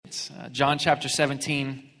It's John chapter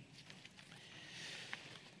 17.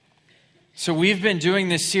 So we've been doing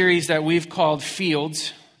this series that we've called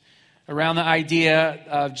Fields around the idea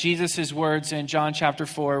of Jesus' words in John chapter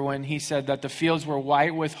 4 when he said that the fields were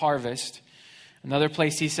white with harvest. Another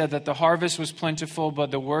place he said that the harvest was plentiful,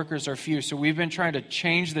 but the workers are few. So we've been trying to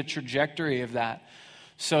change the trajectory of that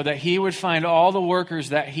so that he would find all the workers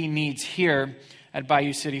that he needs here at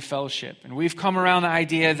Bayou City Fellowship. And we've come around the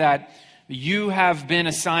idea that you have been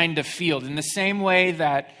assigned a field in the same way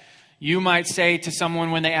that you might say to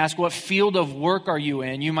someone when they ask, what field of work are you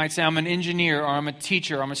in? You might say, I'm an engineer, or I'm a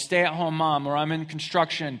teacher, or I'm a stay-at-home mom, or I'm in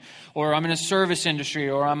construction, or I'm in a service industry,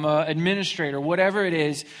 or I'm an administrator, whatever it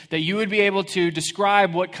is, that you would be able to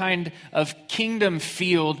describe what kind of kingdom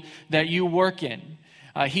field that you work in.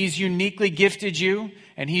 He's uniquely gifted you,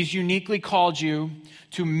 and he's uniquely called you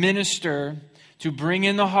to minister, to bring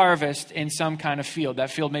in the harvest in some kind of field. That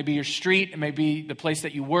field may be your street, it may be the place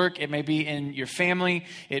that you work, it may be in your family,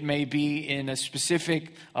 it may be in a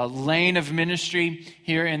specific lane of ministry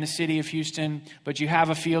here in the city of Houston, but you have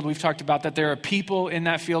a field. We've talked about that there are people in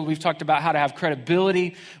that field. We've talked about how to have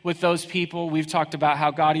credibility with those people. We've talked about how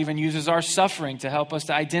God even uses our suffering to help us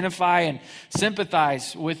to identify and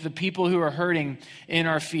sympathize with the people who are hurting in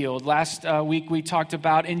our field. Last week we talked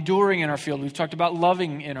about enduring in our field. We've talked about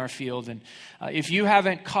loving in our field. And if you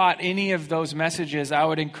haven't caught any of those messages, I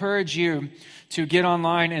would encourage you to get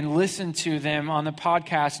online and listen to them on the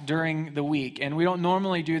podcast during the week. And we don't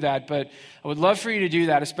normally do that, but I would love for you to do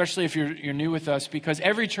that, especially if you're new with us, because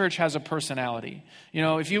every church has a personality. You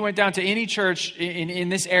know, if you went down to any church in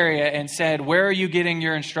this area and said, where are you getting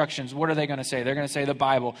your instructions? What are they going to say? They're going to say the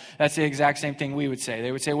Bible. That's the exact same thing we would say.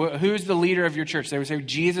 They would say, well, who's the leader of your church? They would say,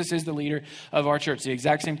 Jesus is the leader of our church. The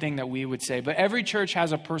exact same thing that we would say. But every church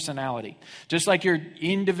has a personality. Just like your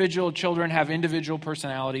individual children have individual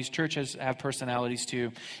personalities, churches have personalities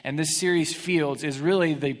too. And this series, Fields, is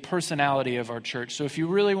really the personality of our church. So if you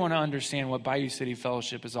really want to understand what Bayou City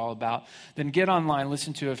Fellowship is all about, then get online,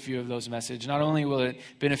 listen to a few of those messages. Not only will it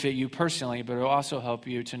benefit you personally, but it will also help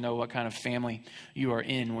you to know what kind of family you are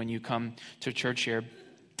in when you come to church here.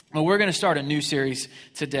 Well, we're going to start a new series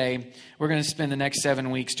today. We're going to spend the next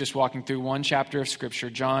 7 weeks just walking through one chapter of Scripture,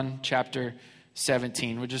 John chapter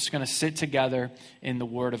 17. We're just going to sit together in the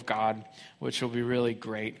Word of God, which will be really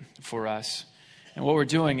great for us. And what we're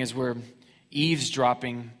doing is we're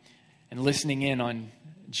eavesdropping and listening in on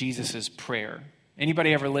Jesus' prayer.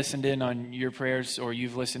 Anybody ever listened in on your prayers, or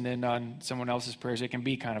you've listened in on someone else's prayers? It can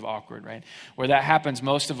be kind of awkward, right? Where that happens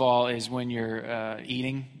most of all is when you're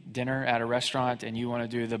eating dinner at a restaurant and you want to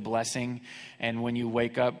do the blessing, and when you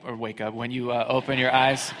when you open your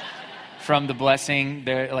eyes from the blessing,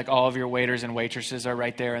 like all of your waiters and waitresses are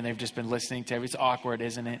right there, and they've just been listening to It's awkward,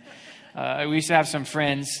 isn't it? We used to have some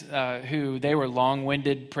friends who they were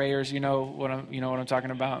long-winded prayers. You know what I'm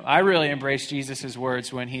talking about. I really embraced Jesus'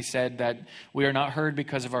 words when he said that we are not heard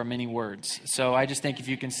because of our many words. So I just think if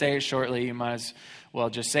you can say it shortly, you might as well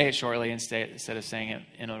just say it shortly instead of saying it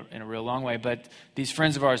in a real long way. But these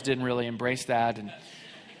friends of ours didn't really embrace that,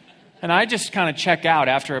 and I just kind of check out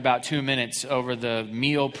after about 2 minutes over the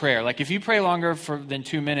meal prayer. Like if you pray longer than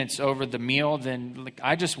 2 minutes over the meal, then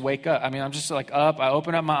I just wake up. I mean, I'm just like up. I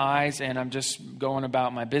open up my eyes and I'm just going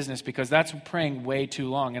about my business because that's praying way too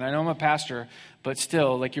long. And I know I'm a pastor, but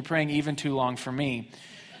still, like you're praying even too long for me.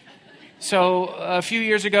 So a few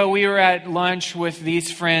years ago, we were at lunch with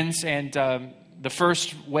these friends, and the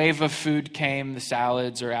first wave of food came, the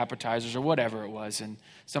salads or appetizers or whatever it was, and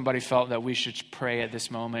somebody felt that we should pray at this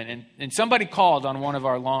moment. And somebody called on one of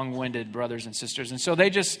our long-winded brothers and sisters. And so they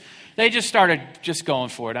just started just going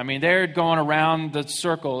for it. I mean, they're going around the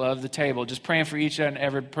circle of the table, just praying for each and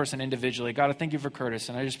every person individually. God, I thank you for Curtis.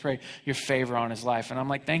 And I just pray your favor on his life. And I'm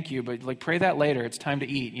like, thank you, but like pray that later. It's time to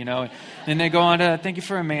eat, you know. And then they go on to thank you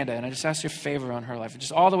for Amanda. And I just ask your favor on her life.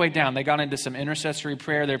 Just all the way down. They got into some intercessory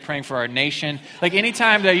prayer. They're praying for our nation. Like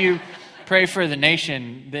anytime that you pray for the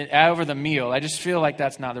nation over the meal, I just feel like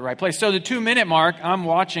that's not the right place. So the 2-minute mark, I'm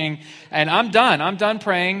watching and I'm done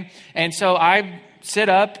praying. And so I sit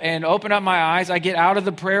up and open up my eyes. I get out of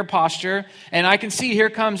the prayer posture and I can see here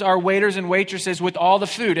comes our waiters and waitresses with all the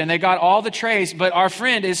food, and they got all the trays, but our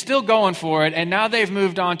friend is still going for it. And now they've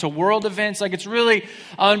moved on to world events. Like it's really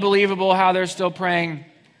unbelievable how they're still praying.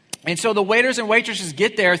 And so the waiters and waitresses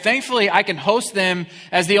get there. Thankfully, I can host them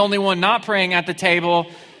as the only one not praying at the table.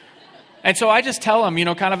 And so I just tell them, you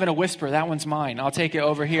know, kind of in a whisper, that one's mine. I'll take it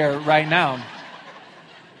over here right now.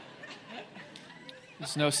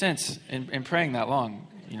 There's no sense in praying that long,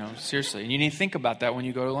 you know, seriously. And you need to think about that when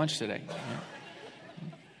you go to lunch today. You know?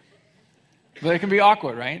 But it can be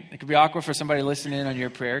awkward, right? It can be awkward for somebody to listen in on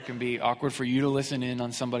your prayer. It can be awkward for you to listen in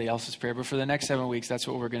on somebody else's prayer. But for the next 7 weeks, that's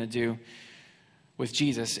what we're going to do with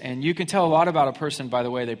Jesus. And you can tell a lot about a person by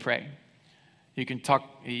the way they pray. You can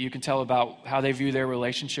tell about how they view their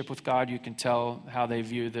relationship with God. You can tell how they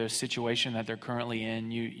view the situation that they're currently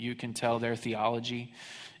in. You can tell their theology.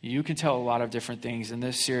 You can tell a lot of different things. And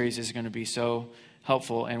this series is going to be so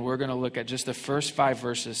helpful. And we're going to look at just the first 5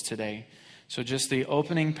 verses today. So just the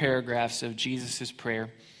opening paragraphs of Jesus' prayer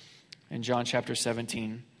in John chapter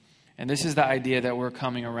 17. And this is the idea that we're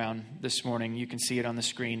coming around this morning. You can see it on the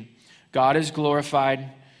screen. God is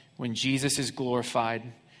glorified when Jesus is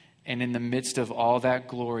glorified. And in the midst of all that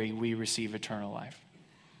glory, we receive eternal life.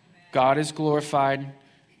 God is glorified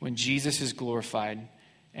when Jesus is glorified.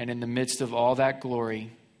 And in the midst of all that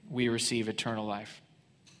glory, we receive eternal life.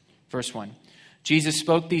 Verse 1. Jesus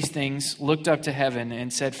spoke these things, looked up to heaven,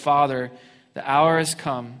 and said, Father, the hour has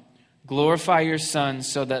come. Glorify your Son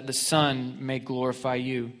so that the Son may glorify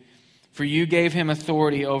you. For you gave him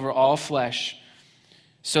authority over all flesh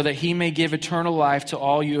so that he may give eternal life to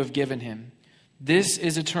all you have given him. This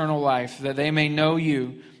is eternal life, that they may know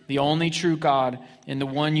you, the only true God, and the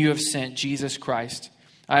one you have sent, Jesus Christ.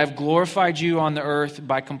 I have glorified you on the earth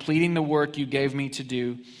by completing the work you gave me to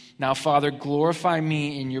do. Now, Father, glorify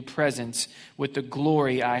me in your presence with the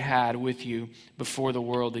glory I had with you before the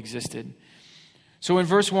world existed. So in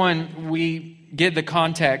verse 1, we get the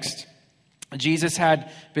context. Jesus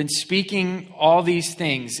had been speaking all these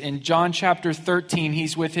things. In John chapter 13,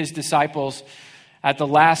 he's with his disciples at the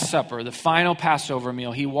Last Supper, the final Passover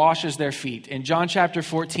meal. He washes their feet. In John chapter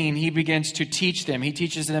 14, he begins to teach them. He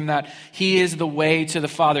teaches them that he is the way to the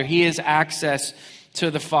Father. He is access to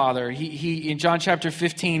the Father. He in John chapter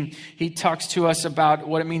 15, he talks to us about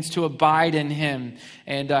what it means to abide in him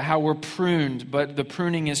and how we're pruned, but the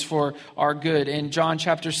pruning is for our good. In John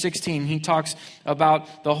chapter 16, he talks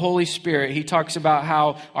about the Holy Spirit. He talks about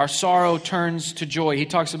how our sorrow turns to joy. He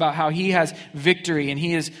talks about how he has victory and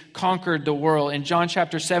he has conquered the world. In John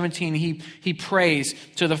chapter 17, he prays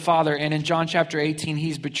to the Father. And in John chapter 18,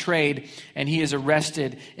 he's betrayed and he is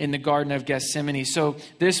arrested in the Garden of Gethsemane. So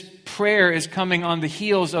this prayer is coming on the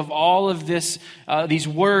heels of all of this, these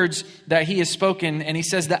words that he has spoken. And he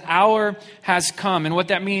says, the hour has come. And what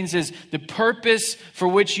that means is the purpose for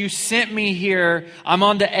which you sent me here, I'm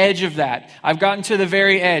on the edge of that. I've gotten to the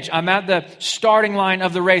very edge. I'm at the starting line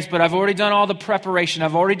of the race, but I've already done all the preparation.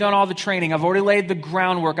 I've already done all the training. I've already laid the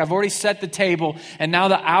groundwork. I've already set the table. And now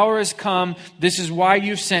the hour has come. This is why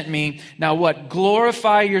you've sent me. Now what?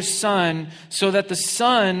 Glorify your Son so that the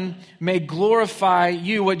Son may glorify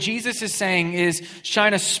you. What Jesus is saying is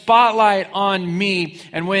shine a spotlight on me.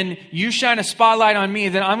 And when you shine a spotlight on me,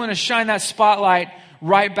 then I'm going to shine that spotlight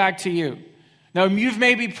right back to you. Now, you've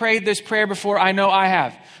maybe prayed this prayer before. I know I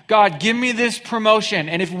have. God, give me this promotion.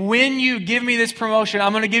 And if when you give me this promotion,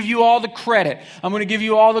 I'm going to give you all the credit. I'm going to give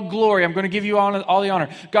you all the glory. I'm going to give you all the honor.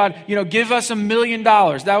 God, give us $1 million.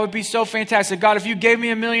 That would be so fantastic. God, if you gave me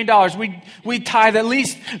 $1 million, we'd tithe at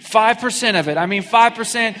least 5% of it. I mean,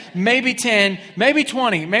 5%, maybe 10, maybe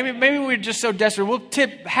 20. Maybe we're just so desperate. We'll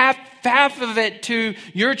tip half of it to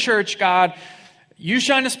your church, God. You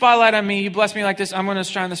shine the spotlight on me. You bless me like this. I'm going to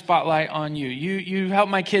shine the spotlight on you. You help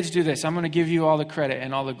my kids do this. I'm going to give you all the credit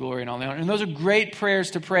and all the glory and all the honor. And those are great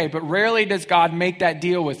prayers to pray, but rarely does God make that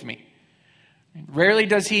deal with me. Rarely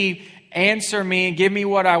does he answer me and give me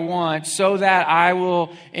what I want so that I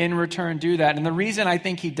will in return do that. And the reason I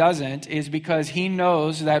think he doesn't is because he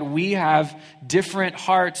knows that we have different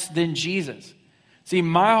hearts than Jesus. See,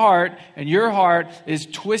 my heart and your heart is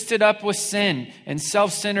twisted up with sin and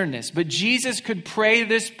self-centeredness. But Jesus could pray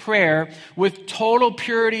this prayer with total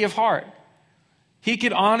purity of heart. He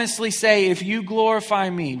could honestly say, if you glorify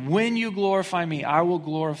me, when you glorify me, I will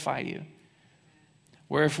glorify you.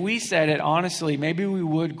 Where if we said it honestly, maybe we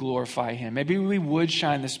would glorify him. Maybe we would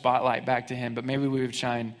shine the spotlight back to him, but maybe we would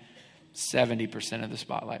shine 70% of the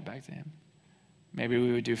spotlight back to him. Maybe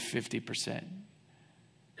we would do 50%.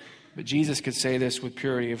 But Jesus could say this with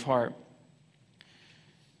purity of heart.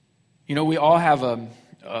 We all have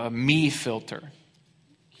a me filter.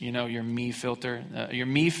 Your me filter. Your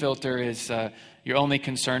me filter is you're only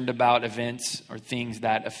concerned about events or things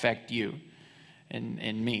that affect you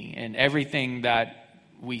and me. And everything that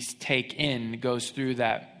we take in goes through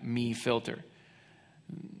that me filter.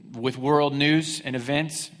 With world news and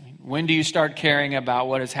events, when do you start caring about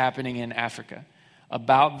what is happening in Africa?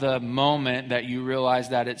 About the moment that you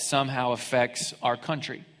realize that it somehow affects our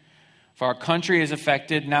country. If our country is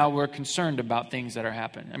affected, now we're concerned about things that are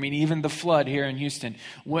happening. I mean, even the flood here in Houston.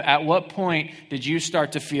 At what point did you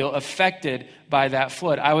start to feel affected by that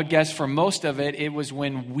flood? I would guess for most of it, it was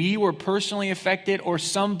when we were personally affected or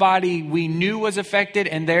somebody we knew was affected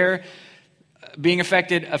and their being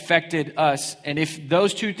affected us. And if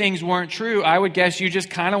those two things weren't true, I would guess you just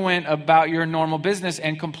kind of went about your normal business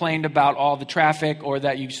and complained about all the traffic or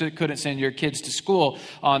that you couldn't send your kids to school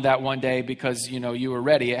on that one day because, you were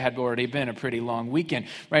ready. It had already been a pretty long weekend,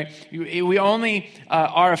 right? We only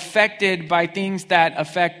are affected by things that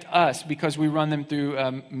affect us because we run them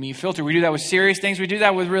through Me Filter. We do that with serious things. We do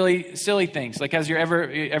that with really silly things. Like, has your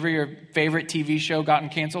favorite TV show gotten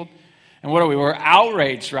canceled? And what are we? We're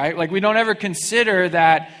outraged, right? Like, we don't ever consider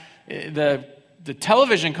that the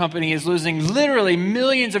television company is losing literally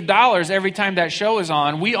millions of dollars every time that show is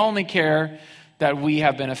on. We only care that we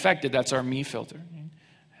have been affected. That's our Me Filter.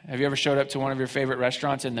 Have you ever showed up to one of your favorite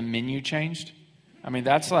restaurants and the menu changed? I mean,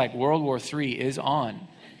 that's like World War III is on.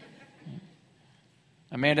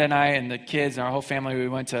 Amanda and I and the kids and our whole family, we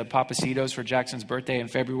went to Pappasito's for Jackson's birthday in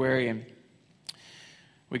February, and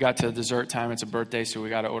we got to dessert time. It's a birthday, so we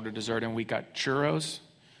got to order dessert, and we got churros,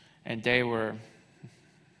 and they were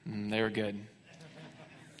good.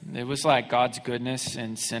 It was like God's goodness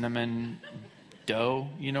and cinnamon dough.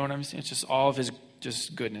 You know what I'm saying? It's just all of his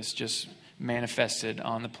just goodness just manifested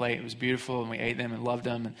on the plate. It was beautiful, and we ate them and loved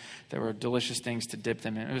them, and there were delicious things to dip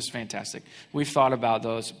them in. It was fantastic. We've thought about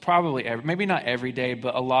those probably maybe not every day,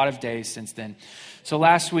 but a lot of days since then. So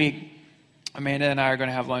last week, Amanda and I are going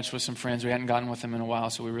to have lunch with some friends. We hadn't gotten with them in a while,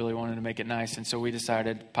 so we really wanted to make it nice. And so we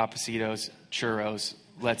decided Pappasito's, churros,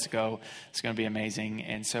 let's go. It's going to be amazing.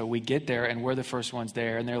 And so we get there, and we're the first ones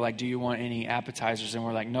there. And they're like, do you want any appetizers? And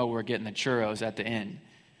we're like, no, we're getting the churros at the end.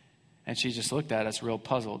 And she just looked at us real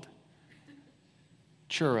puzzled.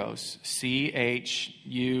 Churros,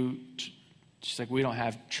 C-H-U. She's like, we don't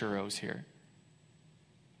have churros here.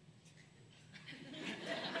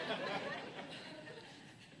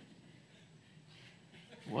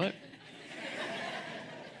 What?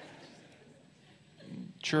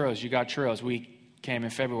 Churros, you got churros. We came in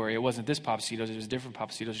February. It wasn't this Pappasito's, it was different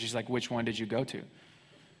Pappasito's. She's like, which one did you go to?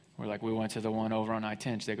 We're like, we went to the one over on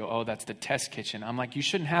I-10. They go, oh, that's the test kitchen. I'm like, you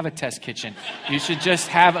shouldn't have a test kitchen. You should just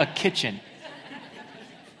have a kitchen.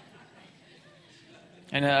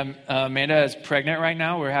 And Amanda is pregnant right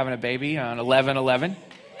now. We're having a baby on 11/11,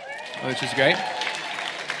 which is great.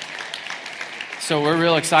 So we're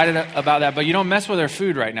real excited about that. But you don't mess with her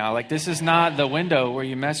food right now. Like, this is not the window where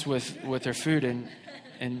you mess with her food.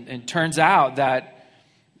 And turns out that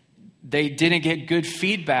they didn't get good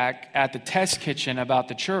feedback at the test kitchen about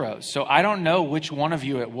the churros. So I don't know which one of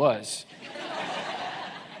you it was.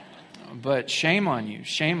 But shame on you.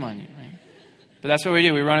 Shame on you. Right? But that's what we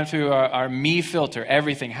do. We run it through our Me Filter,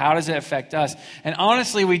 everything. How does it affect us? And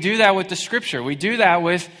honestly, we do that with the Scripture. We do that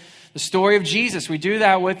with the story of Jesus. We do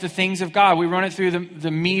that with the things of God. We run it through the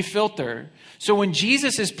Me Filter. So when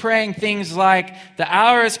Jesus is praying things like, the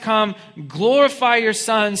hour has come, glorify your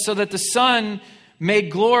Son so that the Son may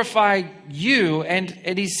glorify you.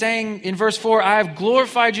 And he's saying in verse 4, I have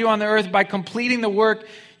glorified you on the earth by completing the work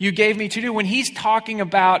you gave me to do. When he's talking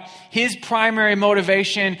about his primary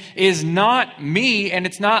motivation is not me and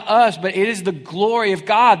it's not us, but it is the glory of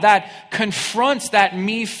God that confronts that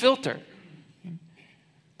Me Filter.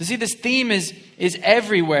 You see, this theme is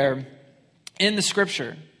everywhere in the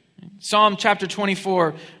Scripture. Psalm chapter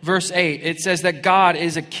 24, verse 8, it says that God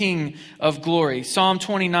is a King of glory. Psalm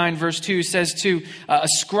 29, verse 2 says to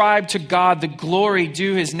ascribe to God the glory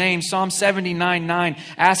due his name. Psalm 79, 9,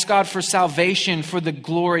 ask God for salvation for the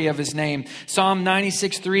glory of his name. Psalm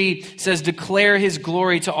 96, 3 says declare his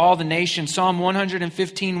glory to all the nations. Psalm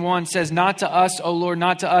 115, 1 says not to us, O Lord,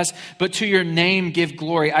 not to us, but to your name give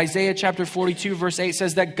glory. Isaiah chapter 42, verse 8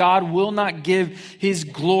 says that God will not give his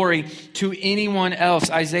glory to anyone else.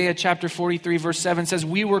 Isaiah chapter 43, verse 7 says,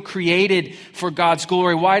 we were created for God's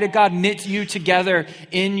glory. Why did God knit you together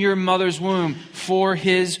in your mother's womb? For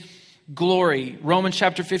his glory. Romans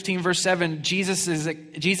chapter 15, verse 7,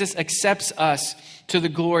 Jesus accepts us to the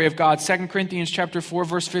glory of God. 2 Corinthians chapter 4,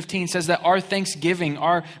 verse 15 says that our thanksgiving,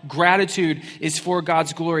 our gratitude is for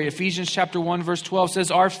God's glory. Ephesians chapter 1, verse 12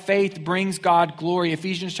 says our faith brings God glory.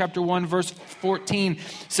 Ephesians chapter 1, verse 14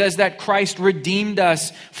 says that Christ redeemed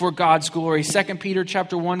us for God's glory. 2 Peter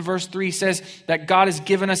chapter 1, verse 3 says that God has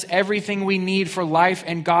given us everything we need for life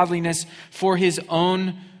and godliness for his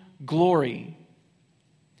own glory.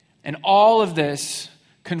 And all of this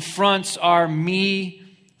confronts our Me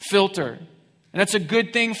Filter. And that's a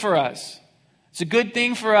good thing for us. It's a good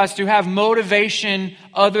thing for us to have motivation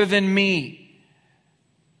other than me.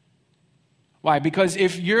 Why? Because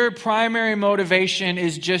if your primary motivation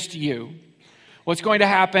is just you, what's going to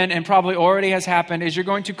happen, and probably already has happened, is you're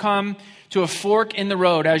going to come to a fork in the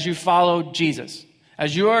road as you follow Jesus.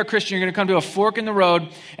 As you are a Christian, you're going to come to a fork in the road,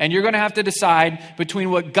 and you're going to have to decide between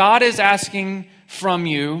what God is asking from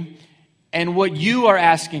you and what you are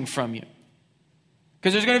asking from you.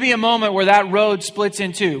 Because there's going to be a moment where that road splits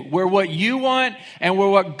in two, where what you want and where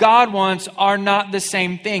what God wants are not the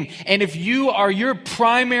same thing. And if you are your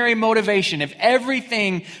primary motivation, if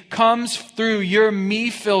everything comes through your me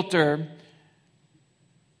filter,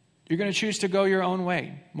 you're going to choose to go your own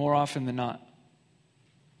way more often than not.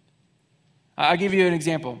 I'll give you an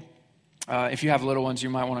example. If you have little ones, you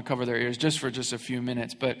might want to cover their ears just for a few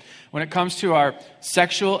minutes. But when it comes to our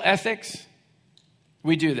sexual ethics,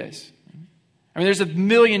 we do this. I mean, there's a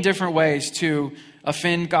million different ways to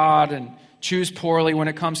offend God and choose poorly when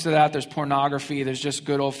it comes to that. There's pornography. There's just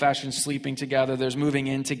good old-fashioned sleeping together. There's moving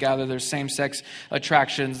in together. There's same-sex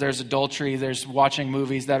attractions. There's adultery. There's watching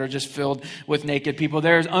movies that are just filled with naked people.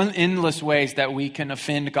 There's endless ways that we can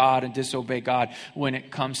offend God and disobey God when it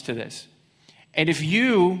comes to this. And if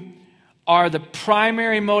you are the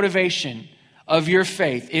primary motivation of your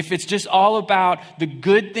faith, if it's just all about the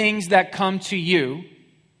good things that come to you,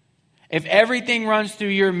 if everything runs through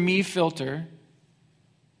your me filter,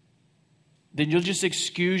 then you'll just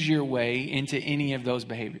excuse your way into any of those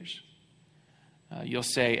behaviors. You'll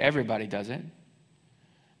say, everybody does it.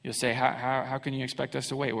 You'll say, how can you expect us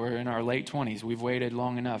to wait? We're in our late 20s. We've waited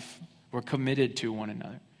long enough. We're committed to one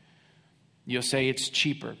another. You'll say it's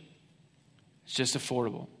cheaper. It's just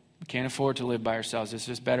affordable. We can't afford to live by ourselves. It's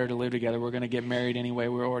just better to live together. We're going to get married anyway.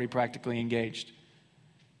 We're already practically engaged.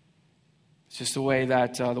 It's just the way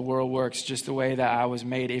that the world works, just the way that I was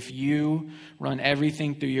made. If you run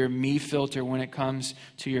everything through your me filter when it comes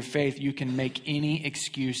to your faith, you can make any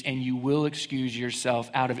excuse, and you will excuse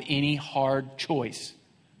yourself out of any hard choice.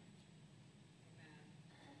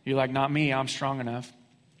 You're like, not me, I'm strong enough.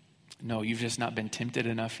 No, you've just not been tempted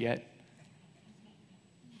enough yet.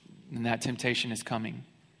 And that temptation is coming.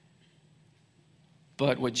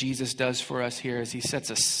 But what Jesus does for us here is he sets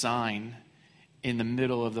a sign in the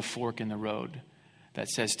middle of the fork in the road that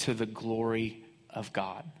says, to the glory of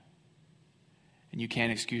God. And you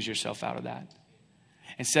can't excuse yourself out of that.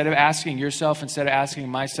 Instead of asking yourself, instead of asking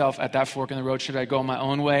myself at that fork in the road, should I go my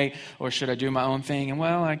own way or should I do my own thing? And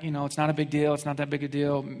well, it's not a big deal. It's not that big a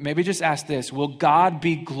deal. Maybe just ask this: will God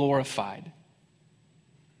be glorified?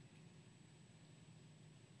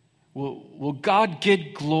 Will God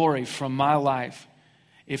get glory from my life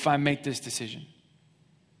if I make this decision?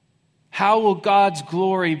 How will God's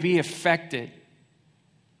glory be affected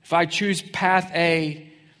if I choose path A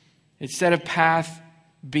instead of path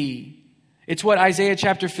B? It's what Isaiah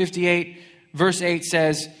chapter 58 verse 8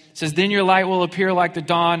 says. It says, then your light will appear like the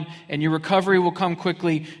dawn, and your recovery will come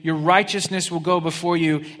quickly. Your righteousness will go before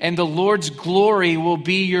you, and the Lord's glory will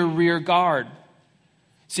be your rear guard.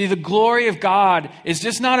 See, the glory of God is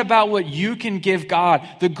just not about what you can give God.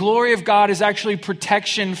 The glory of God is actually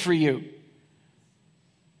protection for you.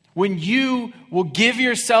 When you will give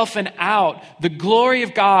yourself an out, the glory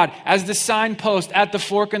of God as the signpost at the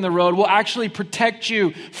fork in the road will actually protect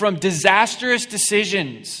you from disastrous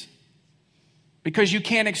decisions. Because you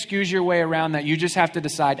can't excuse your way around that. You just have to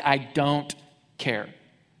decide, I don't care.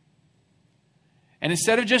 And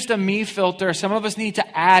instead of just a me filter, some of us need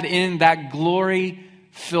to add in that glory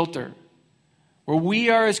filter, where we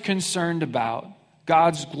are as concerned about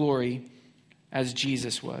God's glory as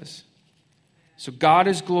Jesus was. So God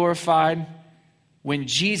is glorified when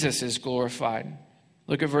Jesus is glorified.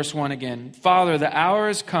 Look at verse 1 again. Father, the hour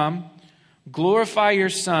has come. Glorify your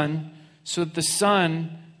Son, so that the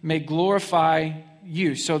Son may glorify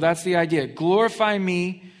you. So that's the idea. Glorify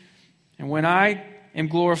me, and when I am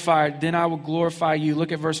glorified, then I will glorify you.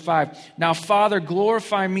 Look at verse 5. Now, Father,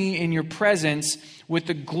 glorify me in your presence with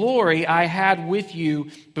the glory I had with you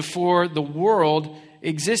before the world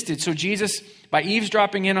existed. So Jesus, by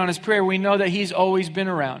eavesdropping in on his prayer, we know that he's always been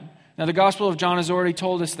around. Now, the Gospel of John has already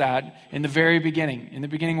told us that in the very beginning. In the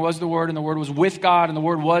beginning was the Word, and the Word was with God, and the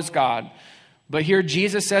Word was God. But here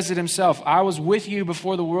Jesus says it himself. I was with you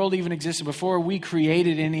before the world even existed. Before we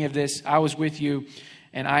created any of this, I was with you,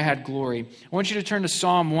 and I had glory. I want you to turn to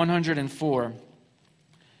Psalm 104.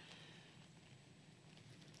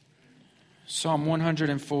 Psalm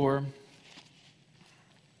 104,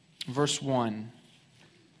 verse 1.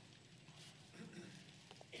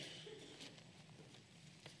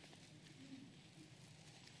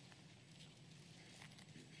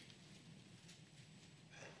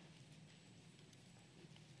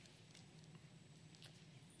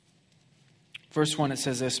 Verse 1, it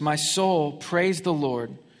says this: my soul, praise the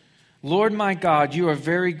Lord. Lord my God, you are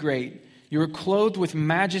very great. You are clothed with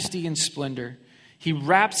majesty and splendor. He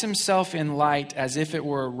wraps himself in light as if it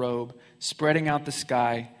were a robe, spreading out the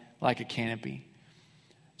sky like a canopy.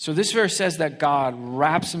 So this verse says that God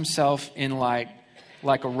wraps himself in light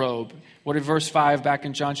like a robe. What did verse 5 back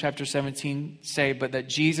in John chapter 17 say? But that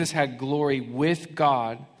Jesus had glory with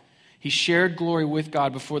God. He shared glory with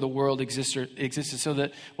God before the world existed. So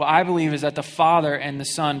that what I believe is that the Father and the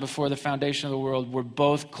Son before the foundation of the world were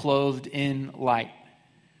both clothed in light.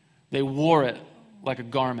 They wore it like a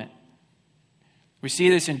garment. We see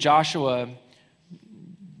this in Joshua.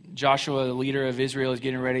 Joshua, the leader of Israel, is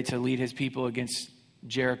getting ready to lead his people against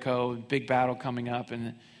Jericho. Big battle coming up.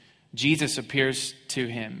 And Jesus appears to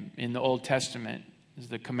him in the Old Testament as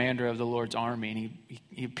the commander of the Lord's army. And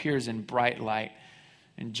he appears in bright light.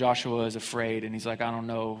 And Joshua is afraid, and he's like, I don't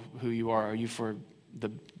know who you are. Are you for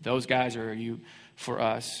those guys, or are you for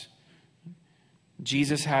us?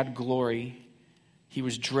 Jesus had glory. He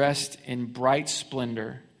was dressed in bright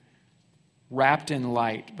splendor, wrapped in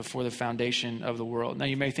light before the foundation of the world. Now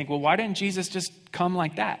you may think, well, why didn't Jesus just come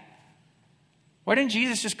like that? Why didn't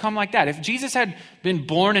Jesus just come like that? If Jesus had been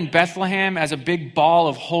born in Bethlehem as a big ball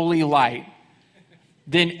of holy light,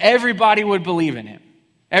 then everybody would believe in him.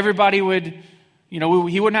 Everybody would... he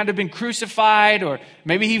wouldn't have to have been crucified, or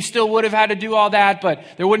maybe he still would have had to do all that, but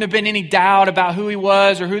there wouldn't have been any doubt about who he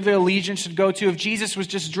was or who the allegiance should go to. If Jesus was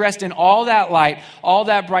just dressed in all that light, all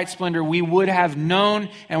that bright splendor, we would have known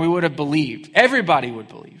and we would have believed. Everybody would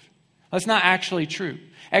believe. That's not actually true.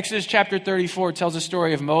 Exodus chapter 34 tells a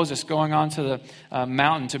story of Moses going onto the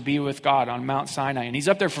mountain to be with God on Mount Sinai. And he's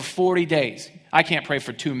up there for 40 days. I can't pray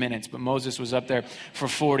for 2 minutes, but Moses was up there for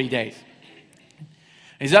 40 days.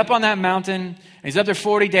 He's up on that mountain, he's up there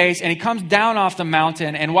 40 days, and he comes down off the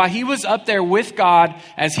mountain. And while he was up there with God,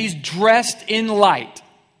 as he's dressed in light,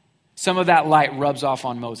 some of that light rubs off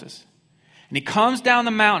on Moses. And he comes down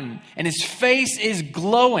the mountain, and his face is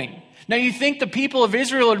glowing. Now you think the people of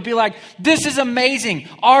Israel would be like, this is amazing.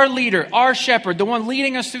 Our leader, our shepherd, the one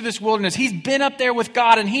leading us through this wilderness, he's been up there with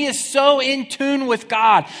God, and he is so in tune with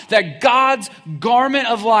God that God's garment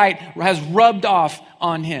of light has rubbed off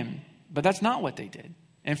on him. But that's not what they did.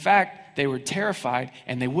 In fact, they were terrified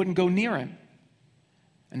and they wouldn't go near him.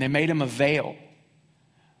 And they made him a veil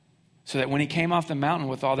so that when he came off the mountain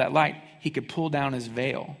with all that light, he could pull down his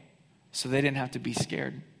veil so they didn't have to be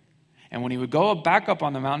scared. And when he would go back up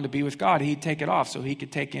on the mountain to be with God, he'd take it off so he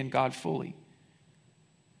could take in God fully.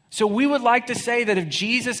 So we would like to say that if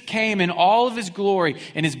Jesus came in all of his glory,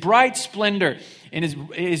 in his bright splendor, in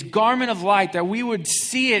his garment of light, that we would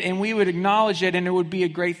see it and we would acknowledge it and it would be a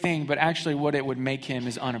great thing. But actually what it would make him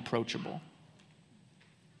is unapproachable.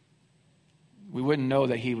 We wouldn't know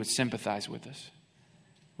that he would sympathize with us.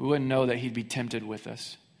 We wouldn't know that he'd be tempted with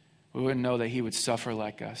us. We wouldn't know that he would suffer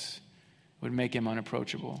like us. It would make him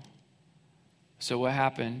unapproachable. So what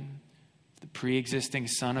happened? The pre-existing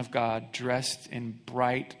Son of God, dressed in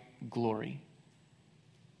bright glory,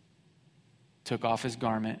 took off his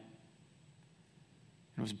garment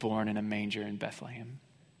and was born in a manger in Bethlehem.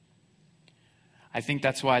 I think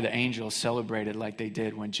that's why the angels celebrated like they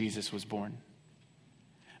did when Jesus was born.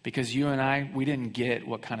 Because you and I, we didn't get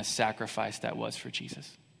what kind of sacrifice that was for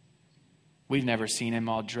Jesus. We've never seen him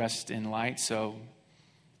all dressed in light, so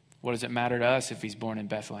what does it matter to us if he's born in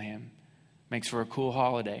Bethlehem? Makes for a cool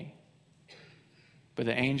holiday. But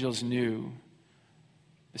the angels knew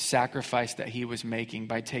the sacrifice that he was making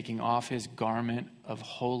by taking off his garment of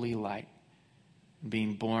holy light and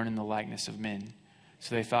being born in the likeness of men.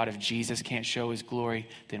 So they thought, if Jesus can't show his glory,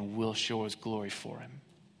 then we'll show his glory for him.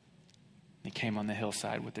 He came on the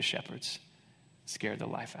hillside with the shepherds, scared the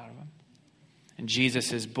life out of him. And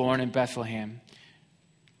Jesus is born in Bethlehem,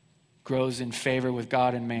 grows in favor with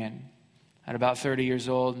God and man. At about 30 years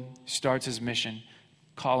old, starts his mission,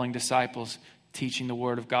 calling disciples, teaching the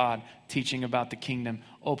word of God, teaching about the kingdom,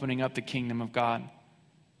 opening up the kingdom of God.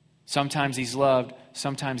 Sometimes he's loved,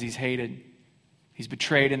 sometimes he's hated. He's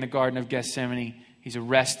betrayed in the Garden of Gethsemane. He's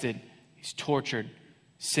arrested, he's tortured,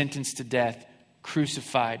 sentenced to death,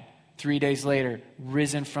 crucified. 3 days later,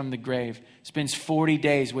 risen from the grave, spends 40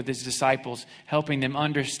 days with his disciples, helping them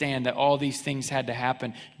understand that all these things had to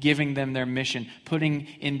happen, giving them their mission, putting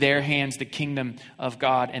in their hands the kingdom of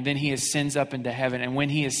God. And then he ascends up into heaven. And when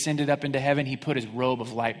he ascended up into heaven, he put his robe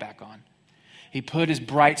of light back on. He put his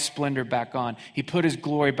bright splendor back on. He put his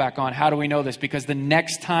glory back on. How do we know this? Because the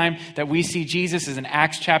next time that we see Jesus is in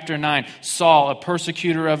Acts chapter 9. Saul, a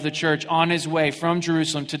persecutor of the church, on his way from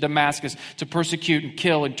Jerusalem to Damascus to persecute and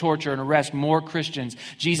kill and torture and arrest more Christians.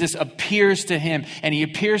 Jesus appears to him, and he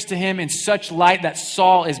appears to him in such light that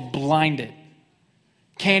Saul is blinded.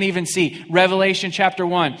 Can't even see. Revelation chapter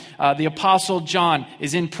 1, the Apostle John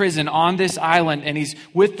is in prison on this island, and he's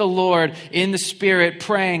with the Lord in the Spirit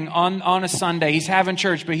praying on a Sunday. He's having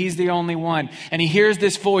church, but he's the only one. And he hears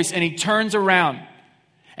this voice, and he turns around,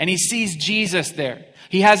 and he sees Jesus there.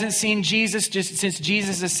 He hasn't seen Jesus just since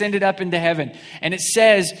Jesus ascended up into heaven. And it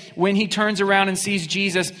says when he turns around and sees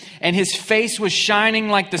Jesus, and his face was shining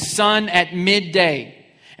like the sun at midday.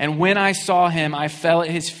 And when I saw him, I fell at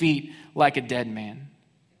his feet like a dead man.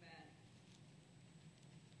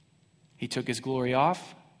 He took his glory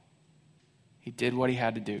off. He did what he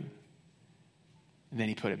had to do. And then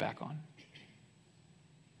he put it back on.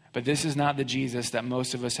 But this is not the Jesus that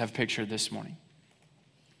most of us have pictured this morning.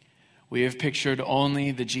 We have pictured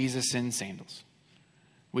only the Jesus in sandals.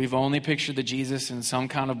 We've only pictured the Jesus in some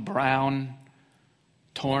kind of brown,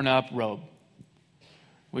 torn up robe.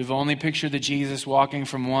 We've only pictured the Jesus walking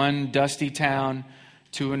from one dusty town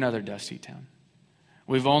to another dusty town.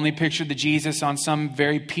 We've only pictured the Jesus on some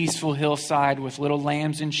very peaceful hillside with little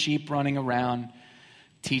lambs and sheep running around,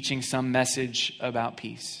 teaching some message about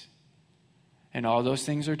peace. And all those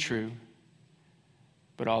things are true,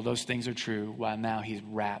 but all those things are true while now he's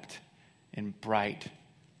wrapped in bright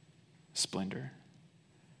splendor.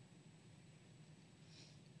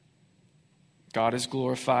 God is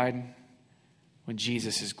glorified when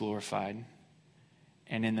Jesus is glorified.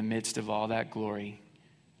 And in the midst of all that glory,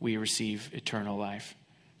 we receive eternal life.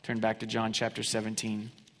 Turn back to John chapter 17.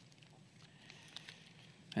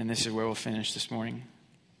 And this is where we'll finish this morning.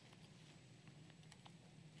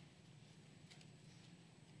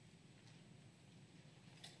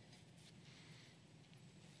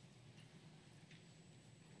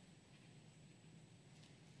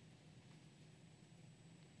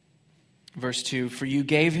 Verse 2, for you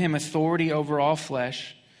gave him authority over all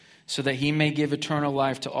flesh, so that he may give eternal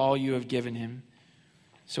life to all you have given him.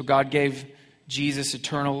 So God gave Jesus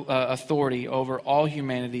eternal authority over all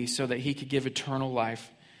humanity so that he could give eternal life.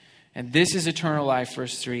 And this is eternal life,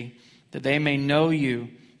 verse 3, that they may know you,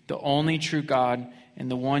 the only true God, and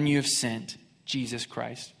the one you have sent, Jesus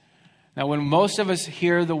Christ. Now, when most of us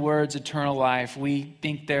hear the words eternal life, we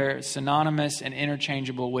think they're synonymous and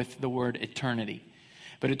interchangeable with the word eternity.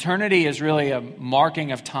 But eternity is really a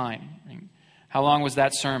marking of time. How long was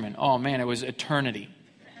that sermon? Oh man, it was eternity.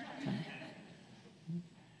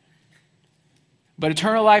 But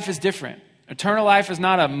eternal life is different. Eternal life is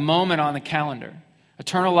not a moment on the calendar.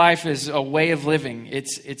 Eternal life is a way of living.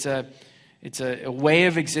 It's a way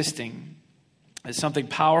of existing. It's something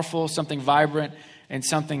powerful, something vibrant, and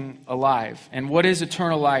something alive. And what is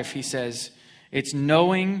eternal life? He says, it's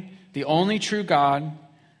knowing the only true God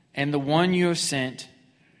and the one you have sent,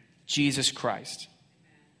 Jesus Christ.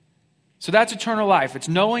 So that's eternal life. It's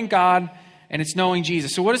knowing God and it's knowing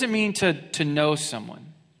Jesus. So what does it mean to know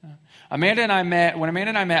someone? When Amanda and I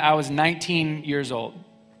met, I was 19 years old.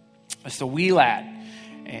 Just a wee lad.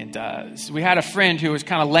 And so we had a friend who was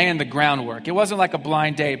kind of laying the groundwork. It wasn't like a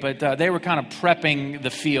blind date, but they were kind of prepping the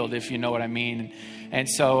field, if you know what I mean. And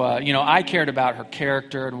so, I cared about her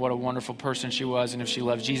character and what a wonderful person she was and if she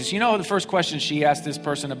loves Jesus. The first question she asked this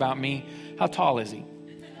person about me? How tall is he?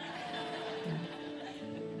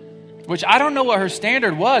 Which I don't know what her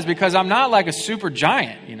standard was because I'm not like a super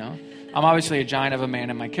giant, I'm obviously a giant of a man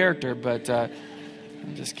in my character, but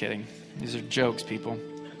I'm just kidding. These are jokes, people.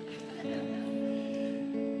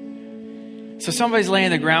 So somebody's laying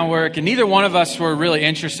the groundwork, and neither one of us were really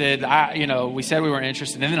interested. We said we weren't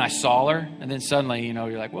interested, and then I saw her, and then suddenly,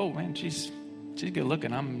 you're like, whoa, man, she's good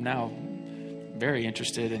looking. I'm now very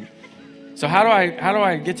interested. And so how do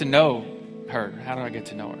I get to know her? How do I get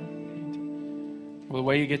to know her? Well, the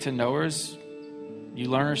way you get to know her is you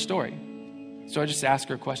learn her story. So I just ask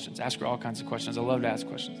her questions. Ask her all kinds of questions. I love to ask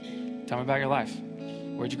questions. Tell me about your life.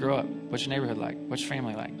 Where'd you grow up? What's your neighborhood like? What's your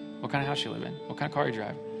family like? What kind of house you live in? What kind of car you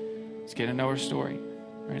drive? Let's get to know her story.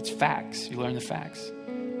 Right? It's facts. You learn the facts.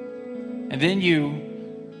 And then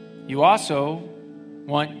you also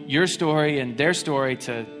want your story and their story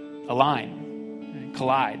to align, right?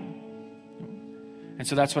 Collide. And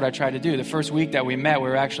so that's what I tried to do. The first week that we met, we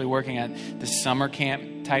were actually working at this summer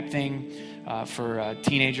camp type thing for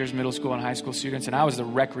teenagers, middle school and high school students. And I was the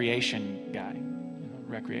recreation guy.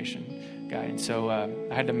 And so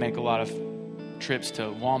I had to make a lot of trips to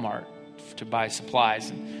Walmart to buy supplies.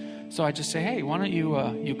 And so I just say, hey, why don't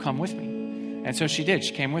you come with me? And so she did.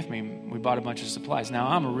 She came with me. We bought a bunch of supplies. Now,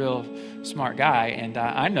 I'm a real smart guy, and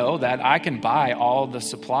I know that I can buy all the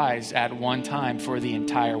supplies at one time for the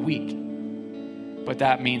entire week. But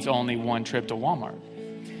that means only one trip to Walmart.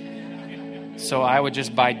 So I would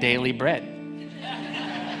just buy daily bread.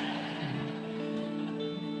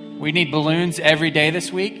 We need balloons every day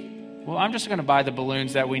this week. Well, I'm just going to buy the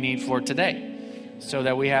balloons that we need for today so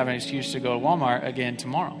that we have an excuse to go to Walmart again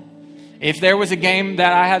tomorrow. If there was a game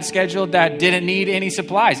that I had scheduled that didn't need any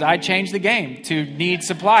supplies, I'd change the game to need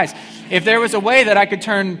supplies. If there was a way that I could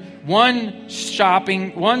turn one-stop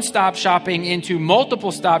shopping into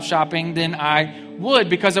multiple stop shopping, then I would,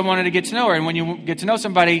 because I wanted to get to know her. And when you get to know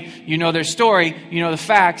somebody, you know their story, you know the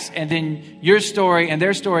facts, and then your story and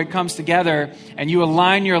their story comes together and you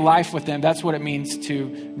align your life with them. That's what it means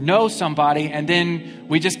to know somebody. And then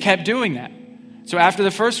we just kept doing that. So after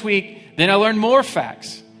the first week, then I learned more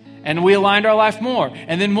facts. And we aligned our life more.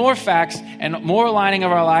 And then more facts and more aligning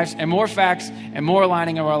of our lives and more facts and more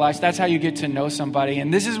aligning of our lives. That's how you get to know somebody.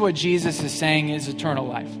 And this is what Jesus is saying is eternal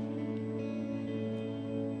life.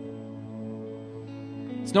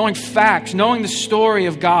 It's knowing facts, knowing the story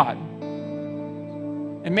of God.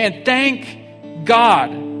 And man, thank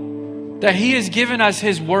God that He has given us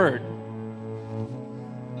His word.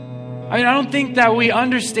 I mean, I don't think that we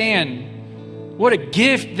understand what a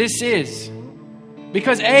gift this is.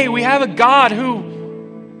 Because A, we have a God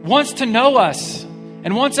who wants to know us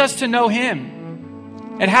and wants us to know Him.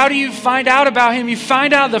 And how do you find out about Him? You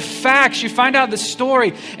find out the facts, you find out the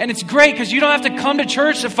story. And it's great because you don't have to come to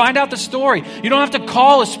church to find out the story. You don't have to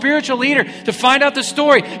call a spiritual leader to find out the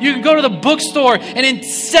story. You can go to the bookstore and in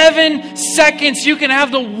 7 seconds you can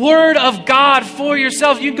have the Word of God for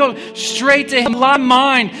yourself. You can go straight to Him. Align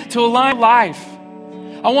mind to align life.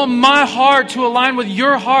 I want my heart to align with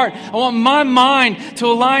your heart. I want my mind to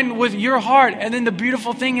align with your heart. And then the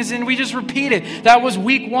beautiful thing is, and we just repeat it. That was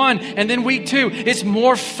week 1. And then week 2, it's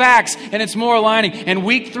more facts and it's more aligning. And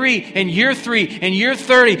week 3 and year 3 and year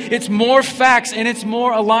 30, it's more facts and it's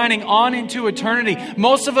more aligning on into eternity.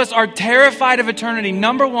 Most of us are terrified of eternity.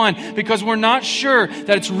 Number 1, because we're not sure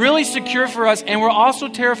that it's really secure for us. And we're also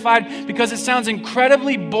terrified because it sounds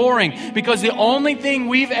incredibly boring. Because the only thing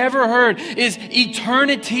we've ever heard is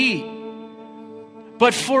eternity.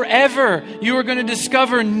 But forever, you are going to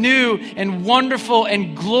discover new and wonderful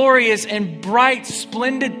and glorious and bright,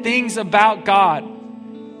 splendid things about God.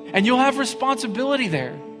 And you'll have responsibility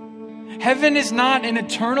there. Heaven is not an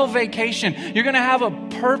eternal vacation. You're going to have a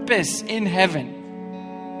purpose in heaven.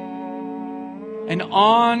 And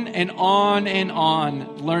on and on and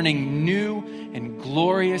on, learning new and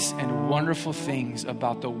glorious and wonderful things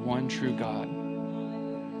about the one true God.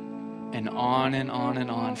 And on and on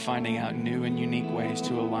and on, finding out new and unique ways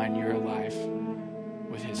to align your life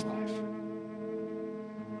with His life.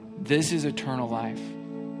 This is eternal life.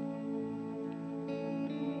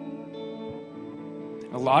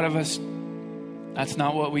 A lot of us, that's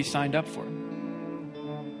not what we signed up for.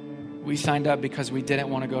 We signed up because we didn't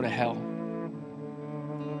want to go to hell.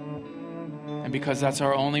 And because that's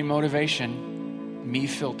our only motivation, me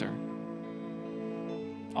filter.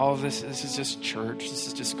 All of this is just church. This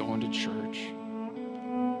is just going to church.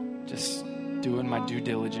 Just doing my due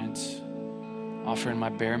diligence. Offering my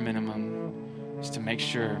bare minimum. Just to make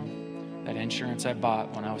sure that insurance I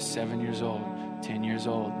bought when I was 7 years old, 10 years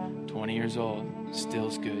old, 20 years old, still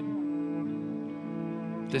is good.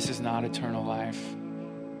 This is not eternal life.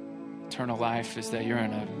 Eternal life is that you're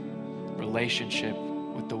in a relationship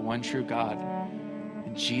with the one true God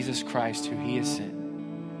and Jesus Christ, who He has sent.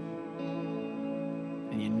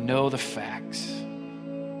 And you know the facts,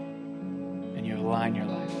 and you align your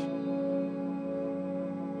life.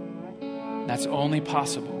 That's only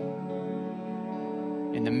possible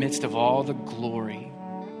in the midst of all the glory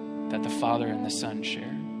that the Father and the Son share.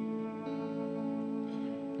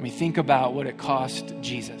 I mean, think about what it cost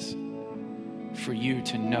Jesus for you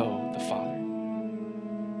to know the Father,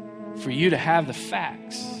 for you to have the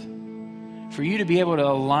facts, for you to be able to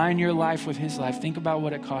align your life with His life. Think about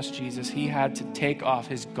what it cost Jesus. He had to take off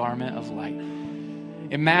His garment of light.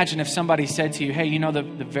 Imagine if somebody said to you, hey, you know the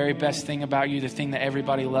very best thing about you, the thing that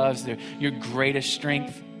everybody loves, your greatest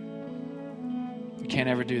strength, you can't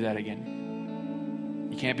ever do that again.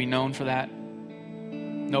 You can't be known for that.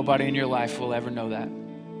 Nobody in your life will ever know that.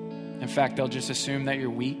 In fact, they'll just assume that you're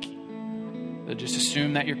weak. They'll just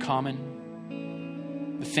assume that you're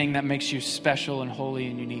common. The thing that makes you special and holy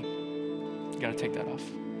and unique. You got to take that off.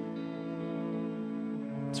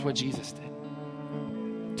 That's what Jesus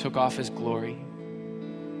did. Took off His glory.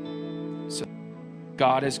 So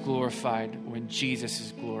God is glorified when Jesus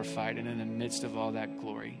is glorified. And in the midst of all that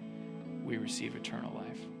glory, we receive eternal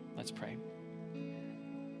life. Let's pray.